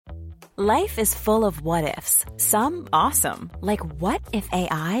Life is full of what-ifs. Some awesome, like what if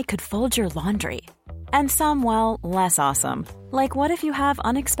AI could fold your laundry? And some, well, less awesome, like what if you have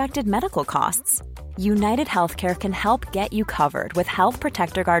unexpected medical costs? United Healthcare can help get you covered with Health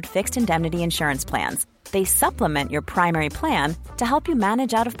Protector Guard fixed indemnity insurance plans. They supplement your primary plan to help you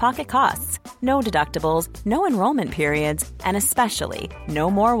manage out-of-pocket costs. No deductibles, no enrollment periods, and especially no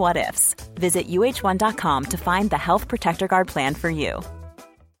more what-ifs. Visit uh1.com to find the Health Protector Guard plan for you.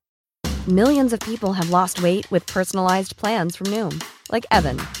 Millions of people have lost weight with personalized plans from Noom. Like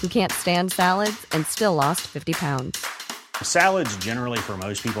Evan, who can't stand salads and still lost 50 pounds. Salads generally for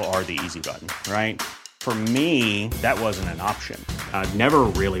most people are the easy button, right? For me, that wasn't an option. I never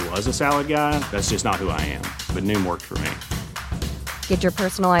really was a salad guy. That's just not who I am. But Noom worked for me. Get your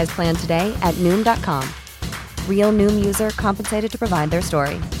personalized plan today at Noom.com. Real Noom user compensated to provide their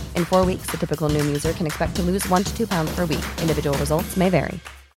story. In 4 weeks, the typical Noom user can expect to lose 1 to 2 pounds per week. Individual results may vary.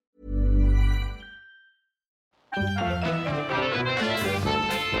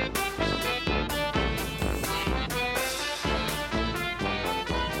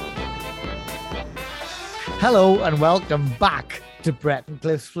 Hello and welcome back to Brett and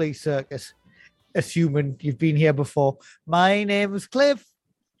Cliff's Flea Circus. Assuming you've been here before. My name is Cliff.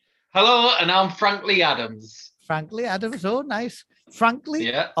 Hello, and I'm Frank Lee Adams. Frank Lee Adams, oh nice. Frank Lee?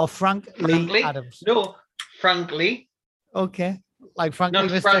 Yeah. Or Frank Lee Adams? No, Frank Lee. Okay, like Frank Lee,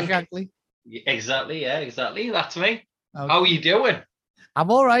 Mr. Frank. Frank Lee. Exactly, yeah, exactly. That's me. Okay. How are you doing?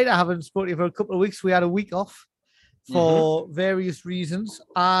 I'm all right. I haven't spoken to you for a couple of weeks. We had a week off for various reasons.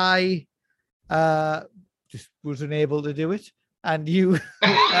 I just was unable to do it. And you...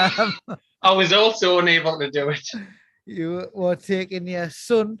 I was also unable to do it. You were taking your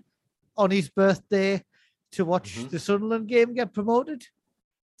son on his birthday to watch the Sunderland game get promoted.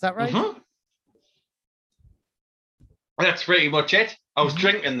 Is that right? That's pretty much it. I was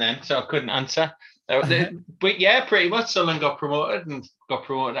drinking then, so I couldn't answer. But yeah, pretty much. Sunderland got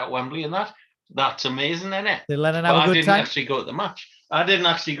promoted at Wembley and that. That's amazing, isn't it? Did Lennon have a good time? I didn't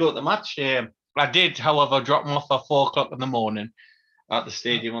actually go to the match. I did, however, drop him off at 4:00 in the morning at the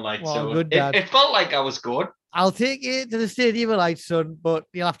Stadium of Light. Well, so good dad. It felt like I was good. I'll take you to the Stadium of Light, son, but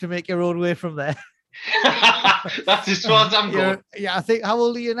you'll have to make your own way from there. That's as far as I'm going. Yeah, I think, how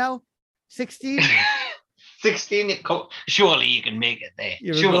old are you now? 16? 16. Surely you can make it there.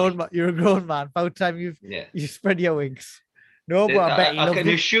 You're a grown man. About time you spread your wings. No, but I bet I can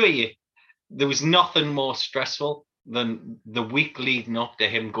assure you, there was nothing more stressful than the week leading up to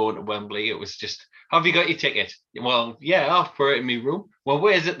him going to Wembley. It was just, have you got your ticket? Well, yeah, I've put it in my room. Well,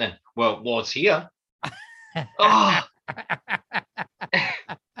 where is it then? Well, it was here. Oh.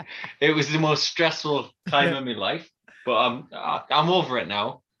 It was the most stressful time of my life, but I'm over it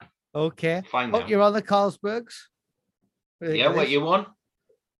now. Okay. Fine now. You're on the Carlsbergs. Yeah, what you want?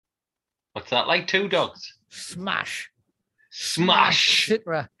 What's that like? 2 dogs. Smash.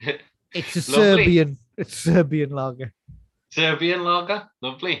 Citra. It's a Serbian. It's Serbian lager. Serbian lager,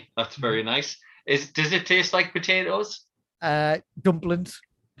 lovely. That's very nice. Does it taste like potatoes? Dumplings.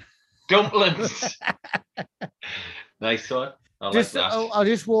 Nice one. I'll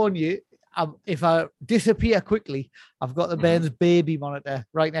just warn you. If I disappear quickly, I've got the Bairns baby monitor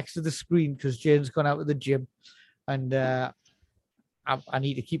right next to the screen because Jane's gone out to the gym, and I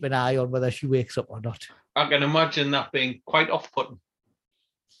need to keep an eye on whether she wakes up or not. I can imagine that being quite off-putting.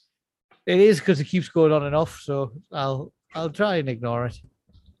 It is because it keeps going on and off, so I'll try and ignore it.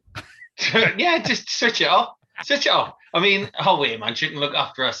 Yeah, just switch it off. I mean, man, she can look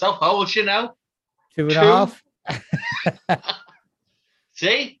after herself. How old is she now? 2.5.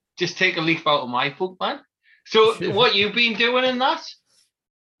 See? Just take a leaf out of my book, man. So what you been doing in that?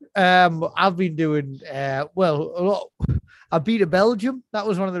 I've been doing, a lot. I've been to Belgium. That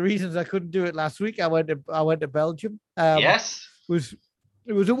was one of the reasons I couldn't do it last week. I went to Belgium. Yes.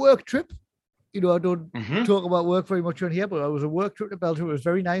 It was a work trip. You know, I don't talk about work very much on here, but it was a work trip to Belgium. It was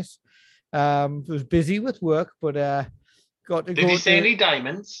very nice. It was busy with work, but got to go. Did you see any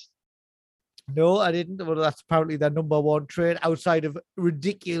diamonds? No, I didn't. Well, that's apparently their number one trade outside of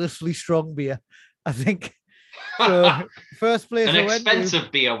ridiculously strong beer, I think. So, first place An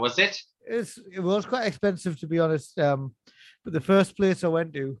expensive beer, was it? It was quite expensive, to be honest. But the first place I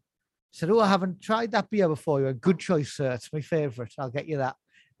went to said, "Oh, I haven't tried that beer before." You went, "Good choice, sir. It's my favorite. I'll get you that."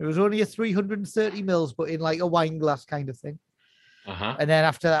 It was only a 330 mils, but in like a wine glass kind of thing. And then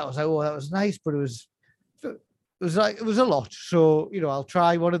after that, I was like, "Oh, that was nice," but it was a lot. So I'll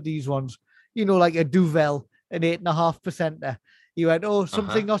try one of these ones. Like a Duvel, an 8.5% there. You went, "Oh,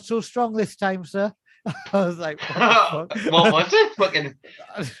 something not so strong this time, sir." I was like, what was it? Fucking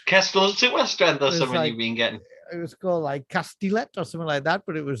Kestrel Super Strength or something you've been getting? It was called like Castellet or something like that,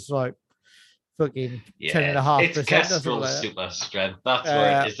 but it was like fucking Yeah, 10.5%. it's Kestrel Super Strength. That's what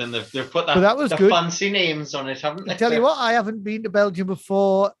it is, and they've put but that was the good. fancy names on it, haven't they? I tell you what, I haven't been to Belgium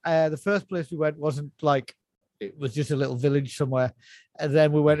before. The first place we went wasn't like, it was just a little village somewhere, and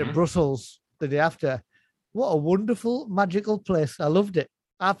then we went to Brussels the day after. What a wonderful, magical place! I loved it.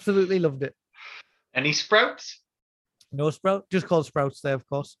 Absolutely loved it. Any sprouts? No sprout, just called Sprouts there, of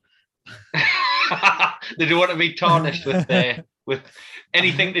course. They don't want to be tarnished with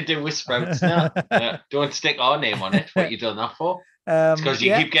anything to do with Sprouts. No, don't stick our name on it. What you done that for? It's because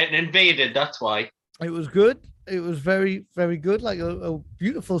you keep getting invaded. That's why. It was good. It was very, very good. Like a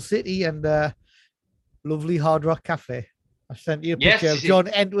beautiful city and lovely Hard Rock Cafe. I sent you a picture of John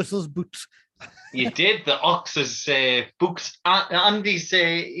Entwistle's boots. You did the Ox's boots and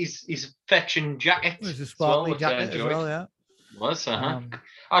his fetching jacket. It was a sparkly jacket as well, yeah. Was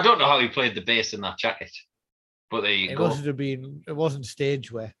I don't know how he played the bass in that jacket, but there you go. It wasn't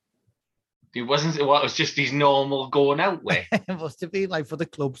stage wear. It wasn't. Well, it was just his normal going out way. It must have been like for the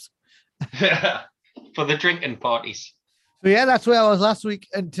clubs, for the drinking parties. So yeah, that's where I was last week,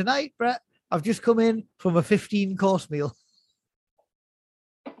 and tonight, Brett, I've just come in from a 15-course meal.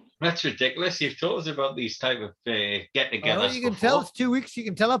 That's ridiculous. You've told us about these type of get-togethers. You can tell it's 2 weeks. You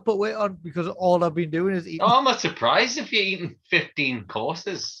can tell I put weight on because all I've been doing is eating. Oh, I'm not surprised if you're eating 15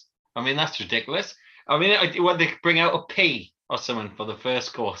 courses. I mean, that's ridiculous. I mean, when they bring out a pea or something for the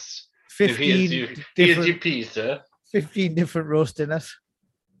first course. 15 here's your peas, sir. 15 different roast dinners.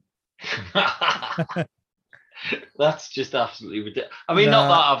 That's just absolutely ridiculous. I mean, not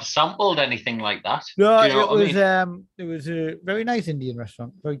that I've sampled anything like that. No, it was a very nice Indian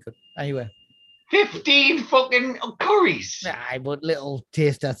restaurant. Very good. Anyway. 15 fucking curries. Nah, but little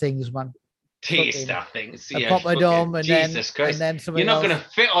taster things, man. Taster things. A poppadom and Jesus Christ. And then something You're not else. going to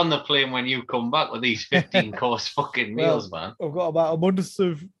fit on the plane when you come back with these 15 course fucking meals, man. I've got about a month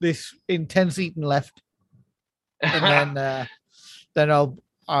of this intense eating left. And then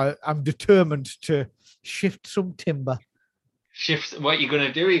I'm determined to shift some timber. What you're going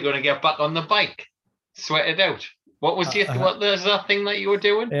to do? You're going to get back on the bike, sweat it out. What was there's that thing that you were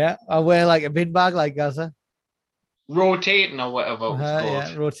doing? Yeah, I wear like a bin bag like Gaza. Rotating or whatever it was called.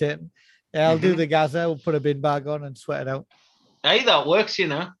 Yeah, rotating. Yeah, I'll do the Gaza. We'll put a bin bag on and sweat it out. Hey, that works, you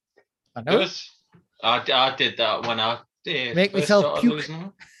know. I know. I did that when I make myself puke.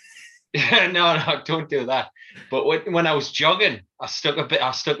 No, don't do that. But when I was jogging, I stuck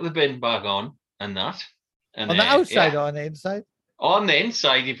the bin bag on and that. And on the outside or on the inside? On the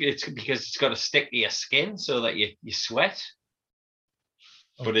inside, it's because it's got to stick to your skin so that you sweat.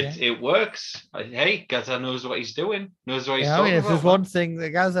 But it works. Hey, Gaza knows what he's doing. Knows what he's talking about. If there's one thing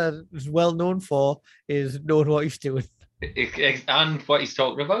that Gaza is well known for is knowing what he's doing. And what he's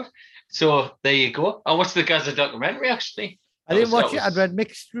talking about. So there you go. I watched the Gaza documentary, actually. I didn't watch it. I'd read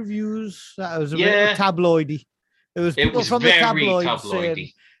mixed reviews. That was a bit tabloidy. There was people from the tabloids saying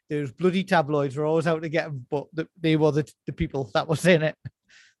there's bloody tabloids were always out to get them, but they were the people that were saying it.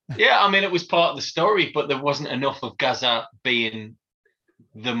 Yeah, I mean, it was part of the story, but there wasn't enough of Gaza being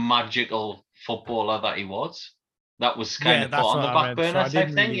the magical footballer that he was. That was kind of put on the back burner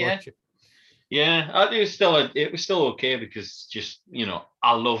type thing. Yeah, it was still okay because just,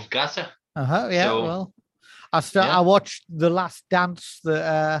 I love Gaza. Yeah, so, well, I watched The Last Dance,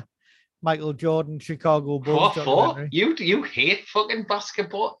 the Michael Jordan Chicago Bulls documentary. You hate fucking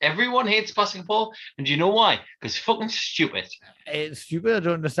basketball. Everyone hates basketball, and do you know why? Because it's fucking stupid. It's stupid. I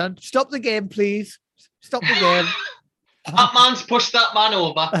don't understand. Stop the game, please. Stop the game. That man's pushed that man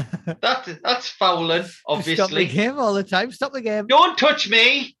over. That's fouling, obviously. Stop the game all the time. Stop the game. Don't touch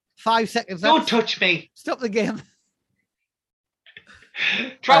me. 5 seconds. Don't touch me. Stop the game.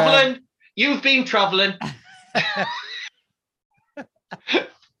 Traveling. You've been traveling.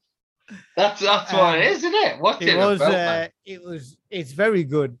 That's what it is, isn't it? What's it about? It's very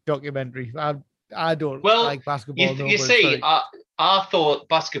good documentary. I don't like basketball. You see, I thought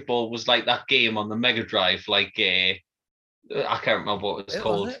basketball was like that game on the Mega Drive, like I can't remember what it was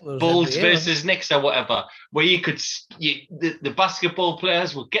called. Bulls versus Knicks or whatever, where the basketball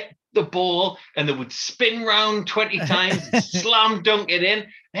players would get the ball and they would spin round 20 times and slam dunk it in.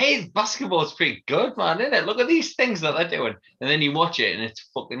 Hey, basketball's pretty good, man, isn't it? Look at these things that they're doing. And then you watch it and it's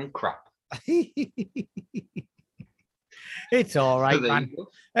fucking crap. It's all right, man.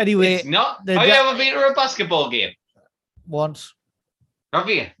 Anyway, it's not. Have you ever been to a basketball game? Once. Have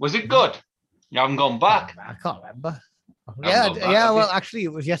you? Was it good? You haven't gone back? I can't remember. Yeah. Well, actually,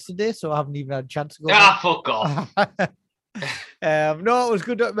 it was yesterday, so I haven't even had a chance to go. Fuck off. No, it was a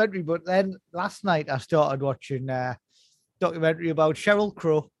good documentary. But then last night I started watching a documentary about Sheryl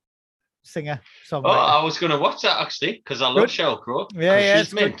Crow, singer. I was going to watch that actually because I love Sheryl Crow. Yeah,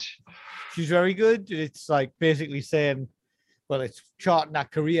 she's mint. she's very good. It's like basically saying, well, it's charting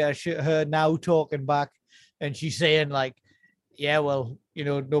that career. Her now talking back, and she's saying like, yeah, well,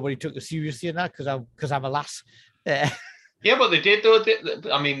 nobody took her seriously in that because I'm a lass. Yeah, but they did though.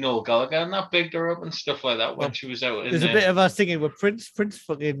 I mean, Noel Gallagher and that bigged her up and stuff like that when she was out. There's a bit of us singing with Prince. Prince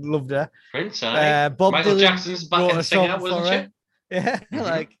fucking loved her. Prince, Bob Michael Dylan Jackson's back wrote in a singing, song wasn't for she? her. Yeah,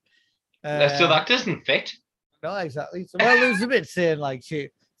 like. So that doesn't fit. No, exactly. So, well, there was a bit saying like she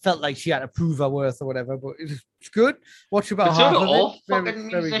felt like she had to prove her worth or whatever, but it's good. Watch about But so half do of all it. fucking Very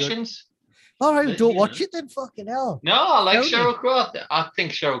good. musicians. All right, But, don't you watch know. it then. Fucking hell. No, I like Don't you? Sheryl Crow. I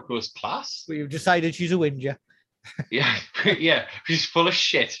think Sheryl Crow's class. But you've decided she's a whinger. Yeah, yeah, she's full of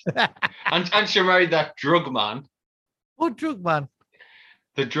shit. And she married that drug man. What drug man?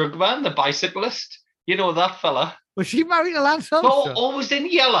 The drug man, the bicyclist. You know that fella. Was she married to Lance But Armstrong? always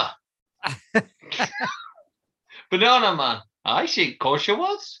in yellow. Banana man. Of course she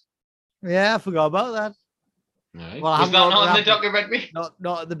was. Yeah, I forgot about that. Right. Well, I Was haven't that got not in that the documentary?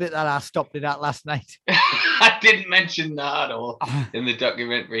 Not the bit that I stopped it at last night. I didn't mention that at all in the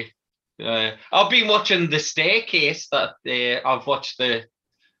documentary. I've been watching The Staircase. I've watched the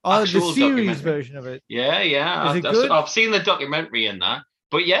Oh, the actual series documentary. version of it. Yeah. Is it good? I've seen the documentary in that.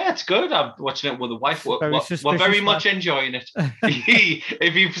 But yeah, it's good. I'm watching it with the wife. We're very suspicious much enjoying it.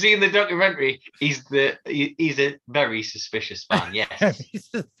 If you've seen the documentary, he's a very suspicious man. Yes, He's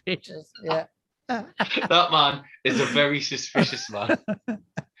suspicious. Yeah. that man is a very suspicious man.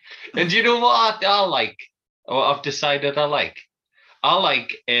 And do you know what I like? Or I've decided I like? I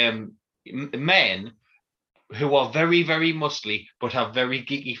like men who are very, very muscly but have very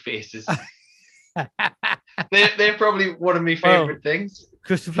geeky faces. They're probably one of my favorite things.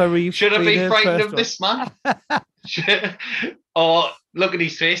 Christopher Reeve. Should I be the frightened first of one. this man? Or look at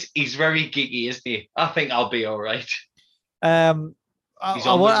his face. He's very geeky, isn't he? I think I'll be all right.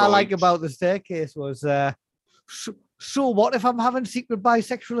 What I like about The Staircase was, so what if I'm having secret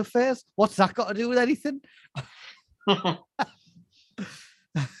bisexual affairs? What's that got to do with anything?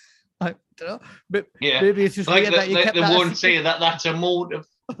 I don't know. But Yeah. maybe it's just Like weird that you kept they that. won't say that's a motive.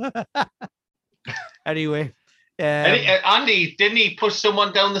 Anyway, Andy, didn't he push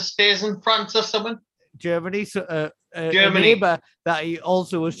someone down the stairs in France or something? Germany, a Germany. neighbour that he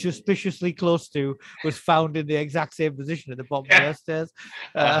also was suspiciously close to was found in the exact same position at the bottom of the stairs.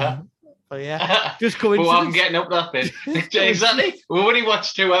 But yeah, just coincidence. Well, I'm getting up that bit. Exactly. We've only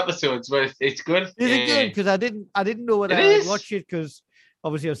watched 2 episodes, but it's good. Is it good? Because I didn't know whether It I'd is. watch it because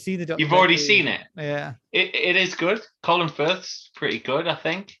obviously I've seen the documentary. You've already seen it. Yeah. It is good. Colin Firth's pretty good, I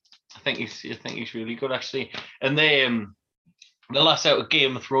think. I think he's really good actually. And the last out of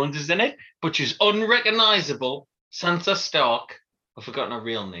Game of Thrones is in it, but she's unrecognizable. Sansa Stark. I've forgotten her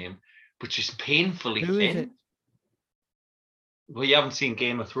real name, but she's painfully Who is thin. it? Well, you haven't seen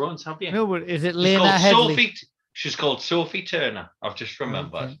Game of Thrones, have you? No, but is it She's Lena called Headley? She's called Sophie Turner. I've just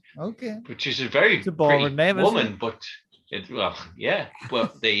remembered. Okay. But she's a very It's a boring pretty name, isn't woman, but yeah.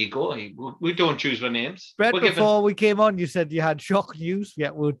 Well, there you go. We don't choose our names. Brett, We're given- before we came on, you said you had shock news.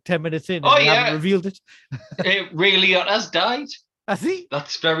 Yeah, we're 10 minutes in. And Oh, you yeah. haven't revealed it. Ray Liotta has died. I see.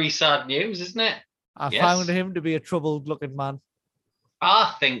 That's very sad news, isn't it? I Yes. found him to be a troubled-looking man.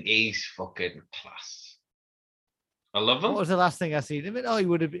 I think he's fucking class. I love him. What was the last thing I seen him in? Oh, it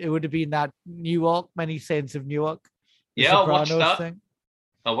would have been that New York, Many Saints of Newark. The Yeah, I watched Sopranos that. thing.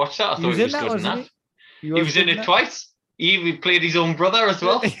 I watched that. I He thought was he in was that, good in wasn't that. he? He was in it twice. He even played his own brother as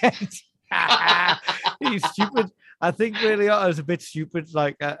well. He's stupid. I think Ray Liotta is a bit stupid.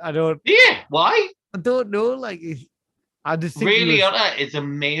 Like I don't Why? know. Like I just think Ray he was- Liotta is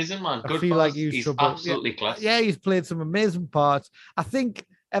amazing, man. I Good feel for like us. he was He's trouble. absolutely class. Yeah, he's played some amazing parts. I think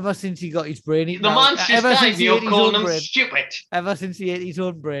ever since he got his brain eaten The out, man's just ever died. since he You're ate his calling own him brain, stupid. ever since he ate his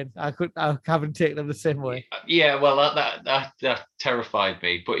own brain, I haven't taken him the same way. Yeah, well, that terrified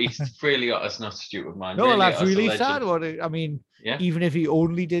me. But he's Ray Liotta's not stupid, man. No, Ray that's Liotta's a really legend. sad. I mean, Yeah. even if he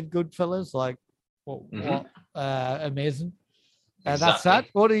only did Goodfellas, like Mhm. amazing. That's Exactly. sad.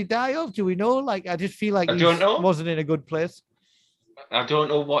 What did he die of? Do we know? Like, I just feel like I he don't know. wasn't in a good place. I don't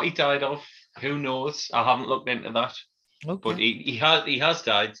know what he died of. Who knows? I haven't looked into that. Okay. But he has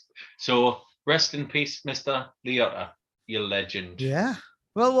died. So rest in peace, Mr. Liotta. You legend. Yeah.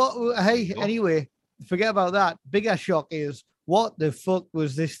 Well, hey, Go. anyway, forget about that. Bigger shock is what the fuck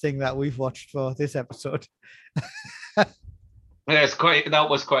was this thing that we've watched for this episode? That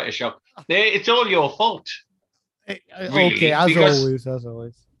was quite a shock. It's all your fault. Really, Okay, as because-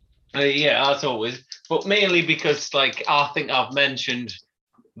 always. Yeah, as always. But mainly because, like, I think I've mentioned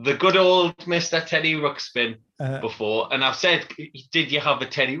the good old Mr. Teddy Ruxpin Uh, before, and I've said, did you have a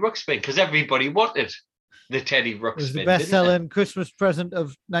Teddy Ruxpin? Because everybody wanted. the Teddy It was Ruxpin. the didn't it? best-selling Christmas present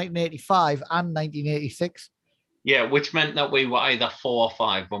of 1985 and 1986. Yeah, which meant that we were either 4 or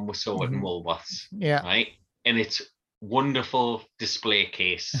 5 when we saw it in Mhm. Woolworths. Yeah. Right? And it's wonderful display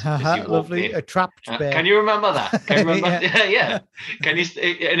case. as you walk Lovely. in. A trapped bear. Can you remember that? Can you remember? Yeah. Yeah. Can you?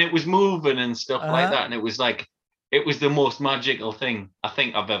 And it was moving and stuff like Uh-huh. that, and it was like it was the most magical thing I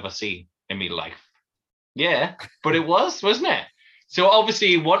think I've ever seen in my life. Yeah, but it was, wasn't it? So obviously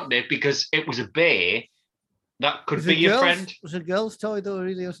you wanted it because it was a bear that could Was be it your girls? friend. It was a girl's toy, though,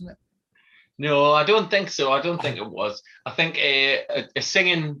 really, wasn't it? No, I don't think so. I don't think it was. I think a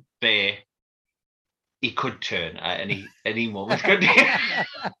singing bear, he could turn at any moment, couldn't he?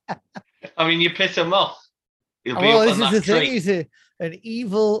 I mean, you piss him off, he'll be Well, up this on is that the thing. tree. He's an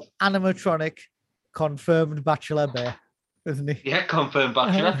evil animatronic confirmed bachelor bear, isn't he? Yeah, confirmed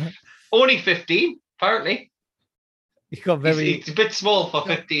bachelor. Only 15, apparently. He's got very, He's a bit small for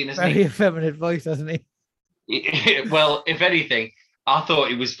 15, isn't very effeminate voice, hasn't he? he? Well, if anything, I thought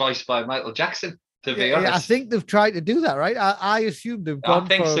he was voiced by Michael Jackson, to be honest. I think they've tried to do that, right? I assume they've I gone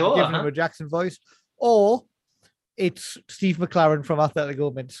think for so, giving him a Jackson voice, or it's Steve McLaren from Athletic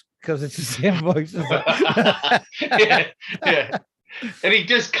Mints because it's the same voice. As that. yeah. And he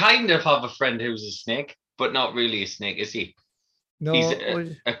does kind of have a friend who's a snake, but not really a snake, is he? No, He's what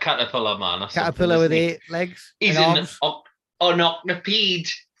is- a caterpillar man or caterpillar something, with isn't he? 8 legs. He's and an arms. octopede.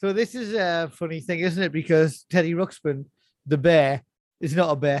 So this is a funny thing, isn't it? Because Teddy Ruxpin, the bear, is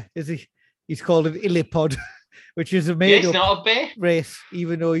not a bear, is he? He's called an illipod, which is a Yeah, made he's up not a bear. race,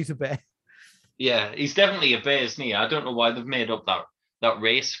 even though he's a bear. Yeah, he's definitely a bear, isn't he? I don't know why they've made up that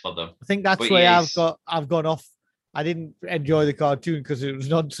race for them. I think that's But where yes. I've gone off. I didn't enjoy the cartoon because it was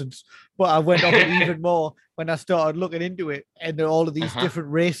nonsense, but I went off it even more when I started looking into it and all of these Uh-huh. different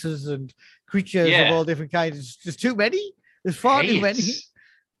races and creatures Yeah. of all different kinds. There's too many. There's far Hey, too many.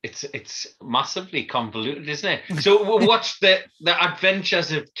 it's massively convoluted, isn't it? So we'll watch the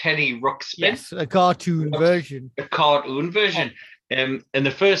Adventures of Teddy Ruxpin, Yes, a cartoon version. a cartoon version. And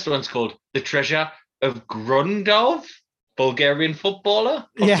the first one's called The Treasure of Grundov, Bulgarian footballer,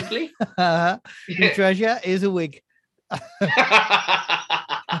 Yeah. possibly. The Yeah. treasure is a wig.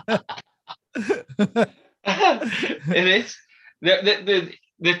 It is.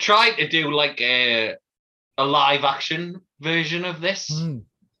 They're trying to do like a live action version of this, Mm.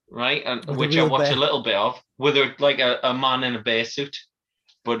 right? And With a which I real watched bear. a little bit of, with a man in a bear suit.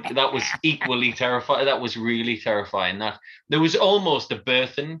 But that was equally terrifying. That was really terrifying. That there was almost a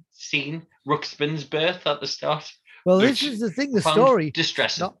birthing scene, Ruxpin's birth at the start. Well, this Which is the thing. The Found story,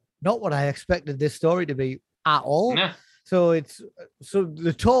 distressing. not what I expected this story to be at all. No. So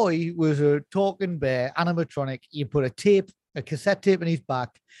the toy was a talking bear animatronic. You put a cassette tape in his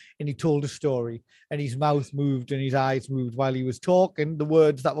back, and he told a story, and his mouth moved and his eyes moved while he was talking the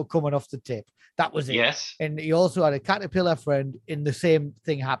words that were coming off the tape. That was it. Yes. And he also had a caterpillar friend, and the same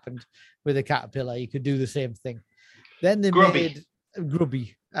thing happened with a caterpillar. He could do the same thing. Then they Grubby. made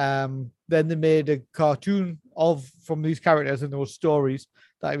Grubby. Then they made a cartoon from these characters and those stories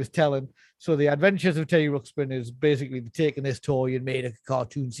that he was telling. So the Adventures of Teddy Ruxpin is basically taking this toy and made a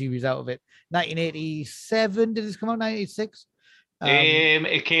cartoon series out of it. 1987, did this come out? 1986?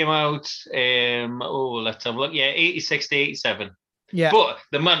 It came out. Let's have a look. Yeah, 86 to 87. Yeah. But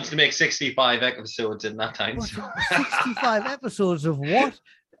the managed to make 65 episodes in that time. What, so- 65 episodes of what?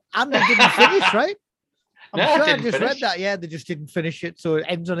 And they didn't finish, right? I'm No, it sure I didn't just read finish. that. Yeah, they just didn't finish it. So it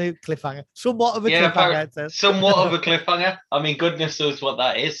ends on a cliffhanger. Somewhat of a Yeah, cliffhanger, it says. Somewhat of a cliffhanger. I mean, goodness knows what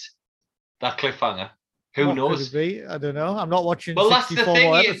that is. That cliffhanger. Who What could knows? it be? I don't know. I'm not watching Well, that's the 64 thing,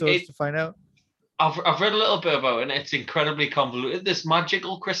 more it- episodes it- to find out. I've read a little bit about it, and it's incredibly convoluted. There's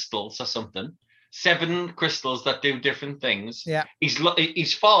magical crystals or something. 7 crystals that do different things. Yeah.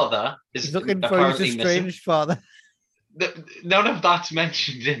 His father is He's looking for his apparently missing. estranged father. None of that's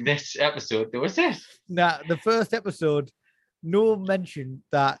mentioned in this episode, though, is it? Now, the first episode, no mention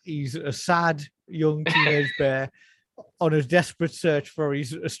that he's a sad young teenage bear on a desperate search for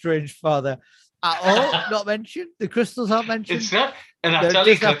his estranged father at all. Not mentioned. The crystals aren't mentioned. It's not. And I They're tell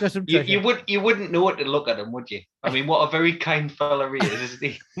you, just after some treasure. you wouldn't know it to look at him, would you? I mean, what a very kind fella he is, isn't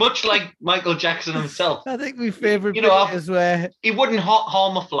he? Much like Michael Jackson himself. I think my favorite You bit know, is where He wouldn't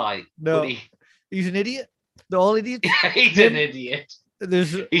harm a fly, No. would he? he's an idiot. They're all idiots. He's Him- an idiot.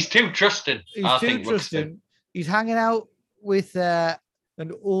 There's He's too trusting. He's I too think Ruxpin. trusting. He's hanging out with an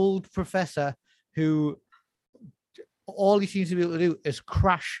old professor who all he seems to be able to do is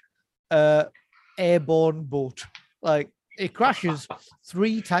crash a airborne boat. Like it crashes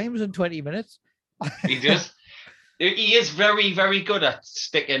 3 times in 20 minutes. He does. He is very, very good at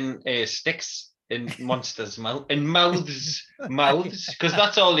sticking sticks in monsters' mouth, in mouths, because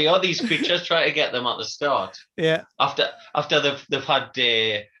that's all they are. These creatures try to get them at the start. Yeah. After they've had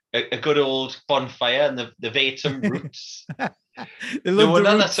a good old bonfire and they've ate some roots. No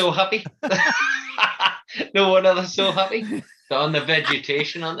wonder they're so happy. No wonder they're so happy. They're on the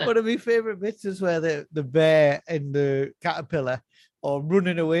vegetation, aren't they? One of my favourite bits is where the bear and the caterpillar are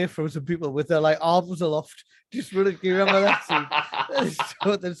running away from some people with their like arms aloft, just running. Do you remember that scene?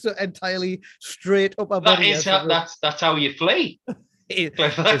 They're so entirely straight up our body. That's how you flee.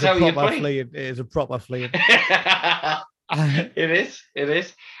 That's how you flee. It is a proper fleeing. It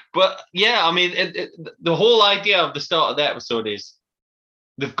is. But yeah, I mean, the whole idea of the start of the episode is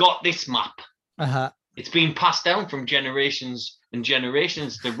they've got this map. It's been passed down from generations and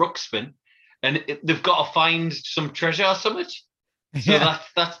generations to Ruxpin, and they've got to find some treasure or something. So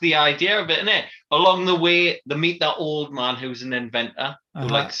that's the idea of it, isn't it? Along the way, they meet that old man who's an inventor who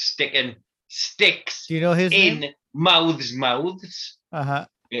likes sticking sticks. Do you know his in name? mouths? Yeah,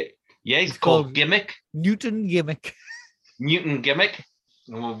 he's called Gimmick. Newton Gimmick. Newton Gimmick.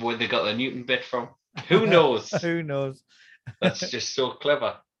 Where they got the Newton bit from? Who knows? Who knows? That's just so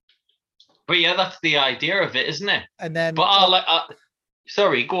clever. But yeah, that's the idea of it, isn't it? And then, but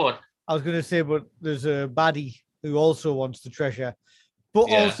sorry, go on. I was going to say, but there's a baddie who also wants the treasure, but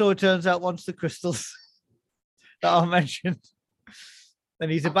also it turns out wants the crystals that I mentioned.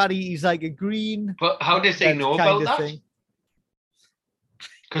 And he's a baddie. He's like a green. But how does he know about that?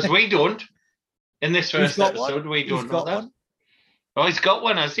 Because we don't. In this first episode, we don't know that. One. Oh, he's got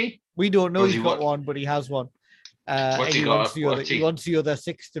one, has he? We don't know he's got one, but he has one. What's he got? He wants the other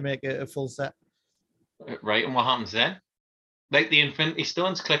 6 to make it a full set. Right, and what happens then? Like the Infinity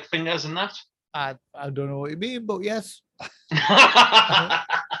Stones, click fingers and that? I don't know what you mean, but yes.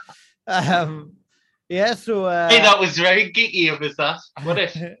 Yeah, so... hey, that was very geeky of us, that. What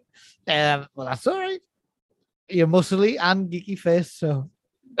if? Well, that's all right. You're muscly and geeky face, so...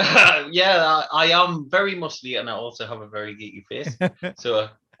 Yeah, I am very muscly and I also have a very geeky face. So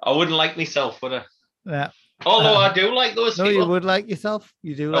I wouldn't like myself, would I? Yeah. Although I do like those people. You would like yourself.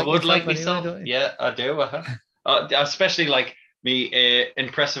 You do like I would like anyway, myself. Yeah, I do. Especially like me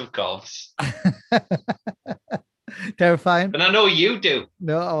impressive calves. Terrifying. And I know you do.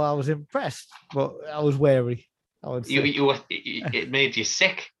 No, I was impressed, but I was wary. It made you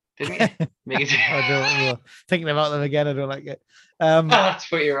sick, didn't it? I don't know. Thinking about them again, I don't like it. That's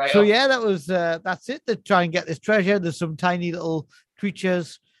pretty right. So yeah, that's it. They try and get this treasure. There's some tiny little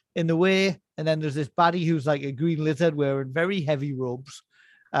creatures in the way, and then there's this baddie who's like a green lizard wearing very heavy robes,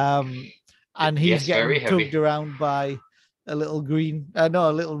 and he's getting tugged around by a little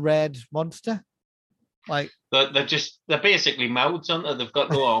red monster. Like they're basically mouths, aren't they? They've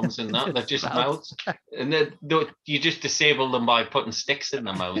got no arms in that. They're just mouths, and you just disable them by putting sticks in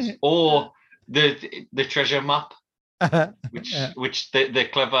their mouths, or the treasure map. Which the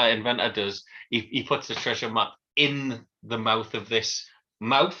clever inventor does. He puts the treasure map in the mouth of this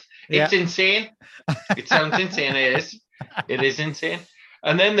mouth. It's insane. It sounds insane. It is insane.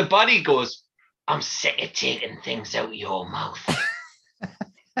 And then the baddie goes, "I'm sick of taking things out your mouth."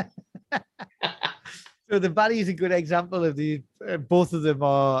 So the baddie is a good example of the both of them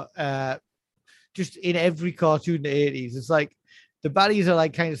are just in every cartoon in the 80s. It's like the baddies are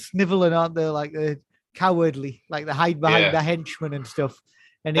like kind of sniveling, aren't they? Like the cowardly, like they hide behind the henchmen and stuff.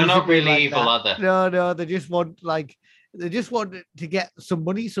 And they're not really like evil, are they? No, they just want to get some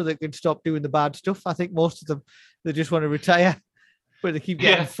money so they can stop doing the bad stuff. I think most of them, they just want to retire, but they keep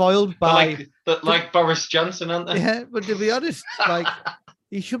getting foiled by like Boris Johnson, aren't they? Yeah, but to be honest, like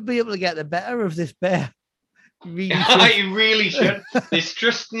he should be able to get the better of this bear. He really should. This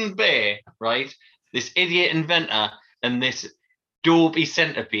Tristan Bear, right? This idiot inventor and this dopey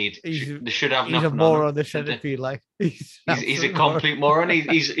centipede. They should have nothing. He's a moron, the centipede. Like he's a complete moron.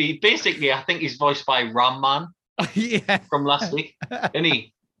 He basically, I think he's voiced by Ram Man from last week, isn't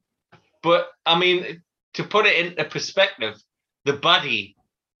he? But I mean, to put it into perspective, the baddie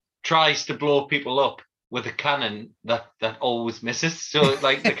tries to blow people up with a cannon that always misses. So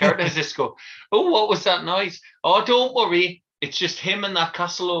like the characters just go, "Oh, what was that noise? Oh, don't worry, it's just him and that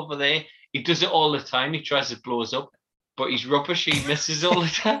castle over there. He does it all the time. He tries to blow us up, but he's rubbish. He misses all the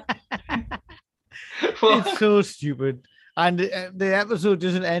time." It's so stupid. And the episode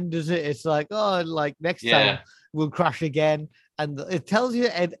doesn't end, does it? It's like, oh, like next time we'll crash again. And it tells you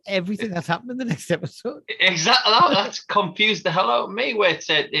everything that's happened in the next episode. Exactly. That's confused the hell out of me. Where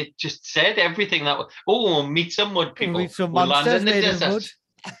it just said everything that. We'll meet some mud people. We'll meet some monsters made of mud.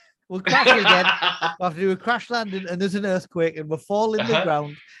 We'll crash again. We'll have to do a crash landing, and there's an earthquake, and we'll fall in the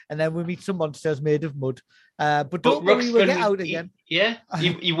ground, and then we meet some monsters made of mud. But don't worry, we'll get out again.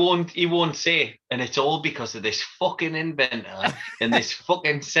 He won't say, and it's all because of this fucking inventor and this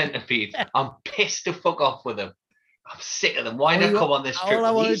fucking centipede. I'm pissed to fuck off with him. I'm sick of them. Why not come on this trip? All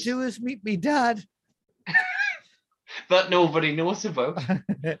I want to do is meet me dad. That nobody knows about.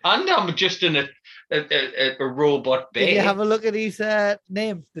 And I'm just in a robot bay. Did you have a look at his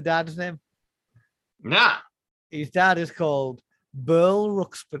name, the dad's name? Nah. His dad is called Burl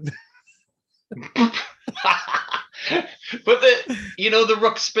Ruxpin. But the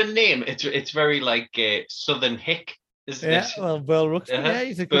Ruxpin name, it's very like Southern Hick, isn't it? Well, Burl Ruxpin, yeah,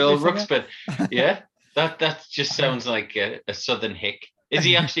 he's a Burl Ruxpin. Yeah, that just sounds like a Southern Hick. Is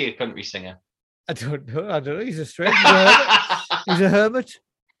he actually a country singer? I don't know. He's a strange He's a hermit.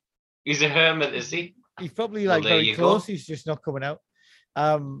 He's a hermit, is he? He's probably very close. He's just not coming out.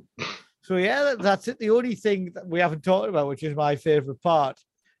 So yeah, that's it. The only thing that we haven't talked about, which is my favorite part,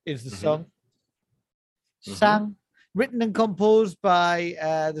 is the song. Sang, written and composed by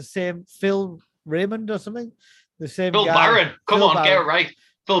the same Phil Raymond or something. The same Phil guy. Barron. Come on, Barron. get it right.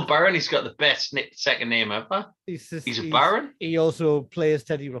 Phil Barron. He's got the best second name ever. He's a Barron. He also plays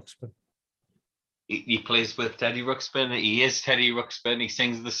Teddy Ruxpin. He plays with Teddy Ruxpin. He is Teddy Ruxpin. He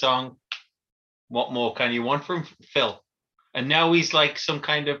sings the song. What more can you want from Phil? And now he's like some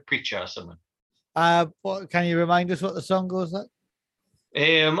kind of preacher or something. Can you remind us what the song goes like?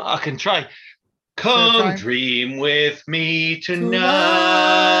 I can try. Come dream with me tonight.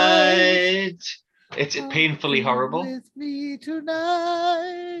 It's painfully horrible. With me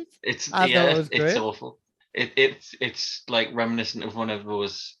tonight. It's awful. It's like reminiscent of one of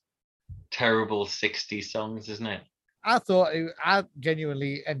those terrible 60s songs, isn't it? I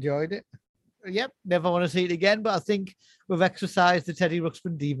genuinely enjoyed it. Yep, never want to see it again, but I think we've exercised the Teddy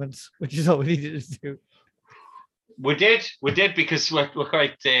Ruxpin demons, which is all we needed to do. We did because we're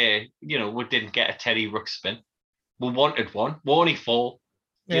quite, we didn't get a Teddy Ruxpin. We wanted one. We're only four,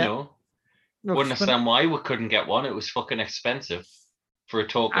 you know. Wouldn't understand why we couldn't get one. It was fucking expensive for a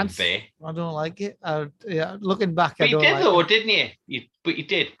token bay. I don't like it. Looking back, but I don't you did like though, it. Didn't you? But you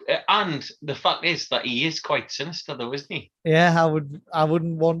did. And the fact is that he is quite sinister though, isn't he? Yeah, I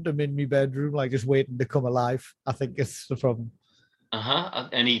wouldn't want him in my bedroom, like just waiting to come alive. I think it's the problem.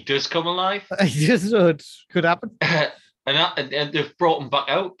 And he does come alive. Just it could happen. and they've brought him back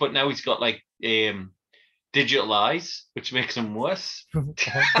out, but now he's got like digital eyes, which makes him worse.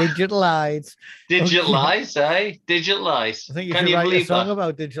 Digital eyes. Digital eyes, eh? Digital eyes. I think you should write a song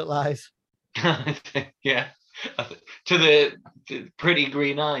about digital eyes. Yeah. To the Pretty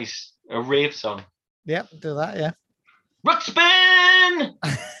Green Eyes, a rave song. Yep, do that, yeah. Ruxpin!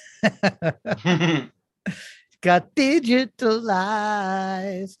 Got digital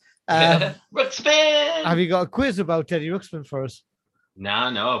eyes. Ruxpin! Have you got a quiz about Teddy Ruxpin for us?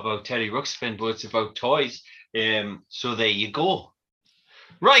 No, about Teddy Ruxpin, but it's about toys. So there you go.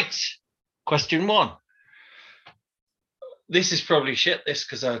 Right. Question 1. This is probably shit,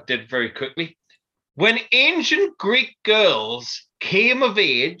 because I did very quickly. When ancient Greek girls came of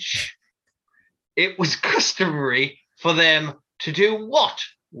age, it was customary for them to do what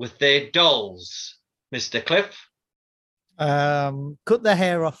with their dolls, Mr. Cliff? Cut their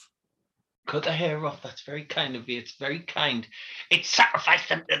hair off. Cut the hair off. That's very kind of you. It's very kind. It's sacrificed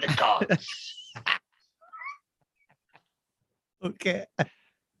them to the gods. Okay.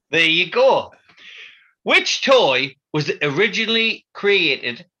 There you go. Which toy was originally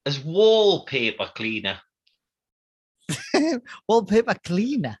created as wallpaper cleaner? Wallpaper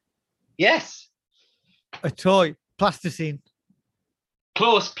cleaner? Yes. A toy. Plasticine.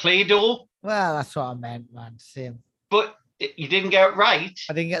 Close. Play-Doh. Well, that's what I meant, man. Same. But you didn't get it right.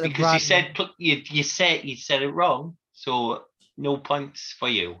 I didn't get the because you said it wrong. So no points for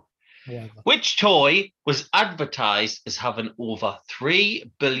you. Yeah. Which toy was advertised as having over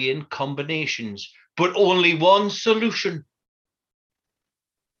 3 billion combinations, but only one solution?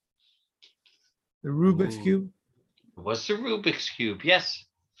 The Rubik's Cube. It was the Rubik's Cube, yes.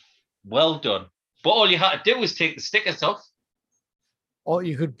 Well done. But all you had to do was take the stickers off. Or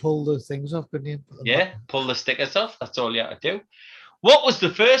you could pull the things off, couldn't you? Yeah, pull the stickers off. That's all you had to do. What was the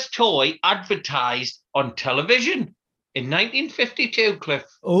first toy advertised on television in 1952, Cliff?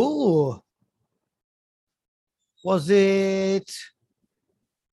 Oh. Was it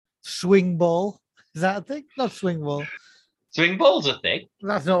swing ball? Is that a thing? Not swing ball. Swing ball's a thing.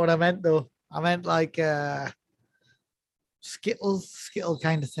 That's not what I meant, though. I meant like Skittle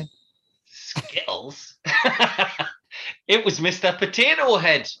kind of thing. Skittles? It was Mr. Potato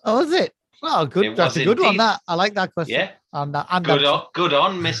Head. Oh, was it? Oh, good. It That's was a good one. indeed. That I like that question. Yeah. And Good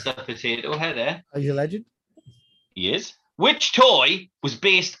on, Mr. Potato Head. Eh? Are you a legend? He is. Which toy was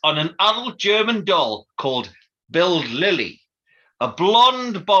based on an adult German doll called Build Lily? A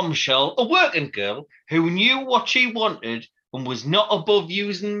blonde bombshell, a working girl who knew what she wanted and was not above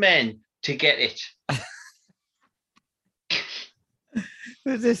using men to get it.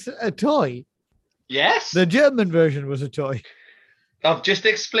 Is this a toy? Yes. The German version was a toy. I've just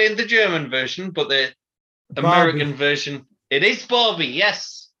explained the German version, but the Barbie. American version, it is Barbie.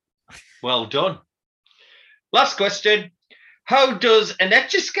 Yes. Well done. Last question. How does an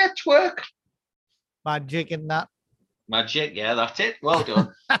Etch-a-Sketch work? Magic in that. Magic. Yeah, that's it. Well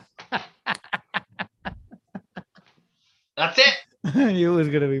done. That's it. You was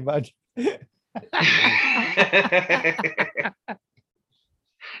going to be magic.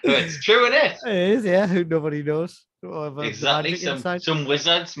 It's true, isn't it? It is, yeah. Who nobody knows. Whatever the Exactly. magic inside. Some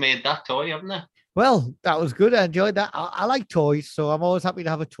wizards made that toy, haven't they? Well, that was good. I enjoyed that. I like toys, so I'm always happy to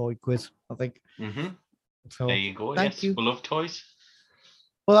have a toy quiz, I think. Mm-hmm. So There you go. thank Yes, you. we love toys.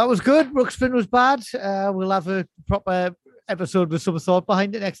 Well, that was good. Ruxpin was bad. We'll have a proper episode with some thought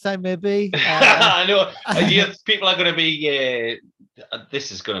behind it next time, maybe. I know. People are going to be.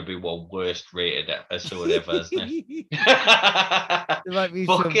 This is going to be one worst rated episode ever, isn't it? There might be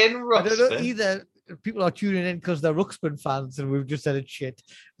some, Fucking I don't know, Ruxpin. either people are tuning in because they're Ruxpin fans and we've just said it's shit.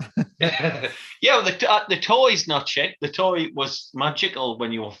 Yeah, well, the toy's not shit. The toy was magical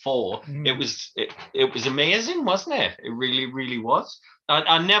when you were 4. Mm. It was amazing, wasn't it? It really, really was.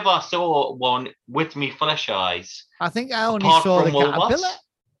 I never saw one with me flesh eyes. I think I only Apart saw the from Woolworths. caterpillar.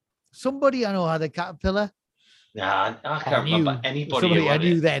 Somebody I know had a caterpillar. Nah, I I can't remember knew. anybody. Somebody who I had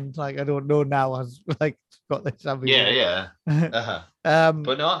knew it. then. Like I don't know now. Has like got this. Yeah. Uh-huh.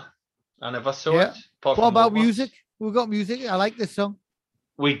 But no, I never saw Yeah. it. apart What from about Woolworths. music? We've got music. I like this song.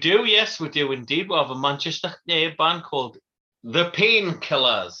 We do, yes, we do indeed. We have a Manchester band called The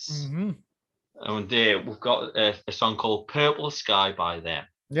Painkillers. Mhm. And we've got a song called Purple Sky by them.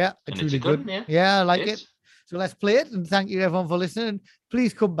 Yeah, And it's it's really a good good. one, Yeah, I like It it. is. So let's play it. And thank you everyone for listening.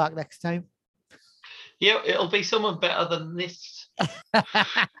 Please come back next time. Yeah, it'll be something better than this.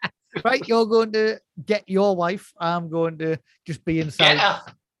 Right, you're going to get your wife. I'm going to just be inside. Get her.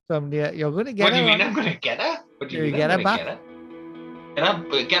 You're going to get What do you her. mean on- I'm going to get her? What do you You mean get I'm her gonna back? Get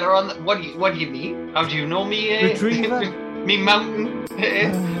her? Get her on. What do you mean? How do you know me? Retriever. Me mountain.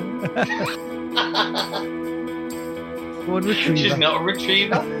 Go and retrieve She's her. not a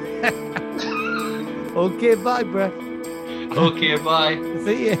retriever. Okay, bye, Brett. Okay, bye.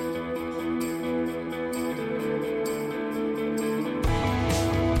 See you.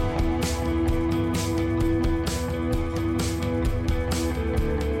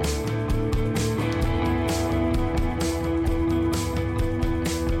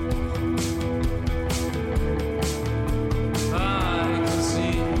 I can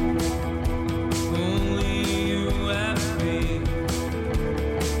see only you and me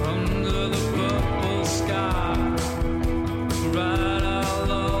under the purple sky. Right out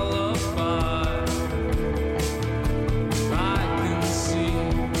all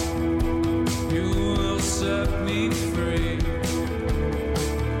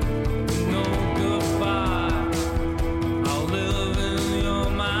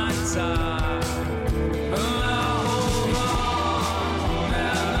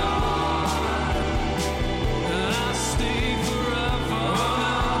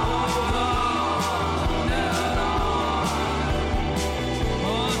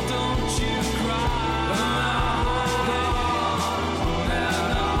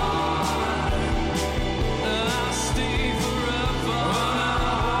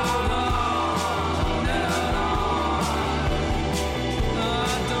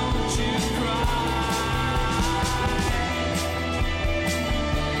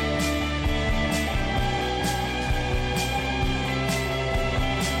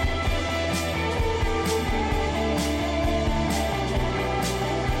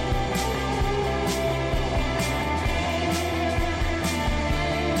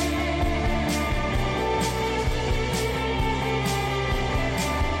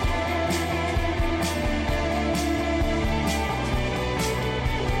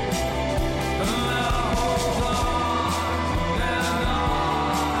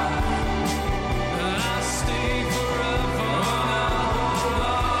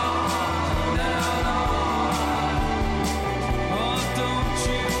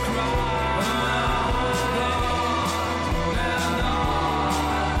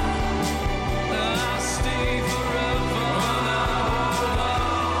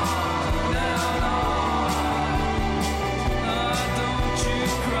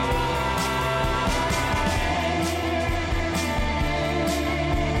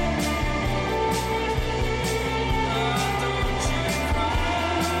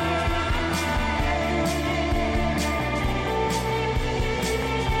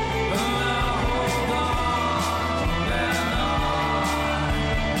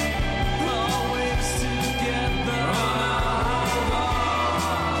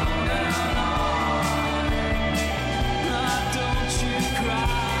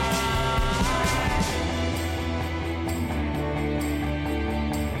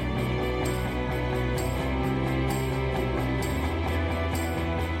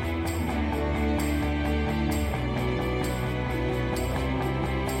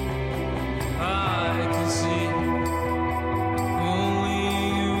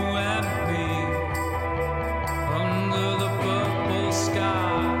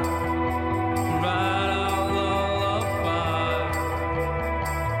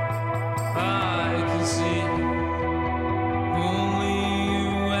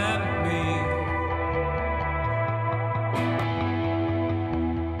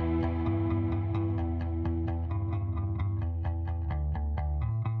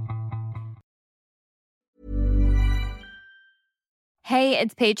Hey,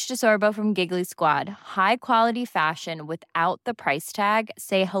 it's Paige DeSorbo from Giggly Squad. High quality fashion without the price tag.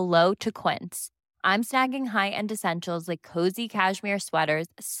 Say hello to Quince. I'm snagging high-end essentials like cozy cashmere sweaters,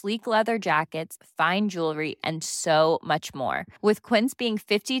 sleek leather jackets, fine jewelry, and so much more. With Quince being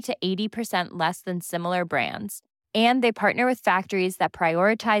 50 to 80% less than similar brands. And they partner with factories that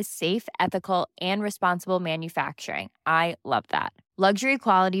prioritize safe, ethical, and responsible manufacturing. I love that. Luxury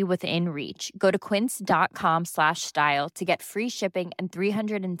quality within reach. Go to quince.com/style to get free shipping and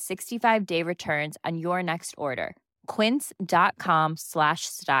 365-day returns on your next order.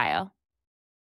 Quince.com/style.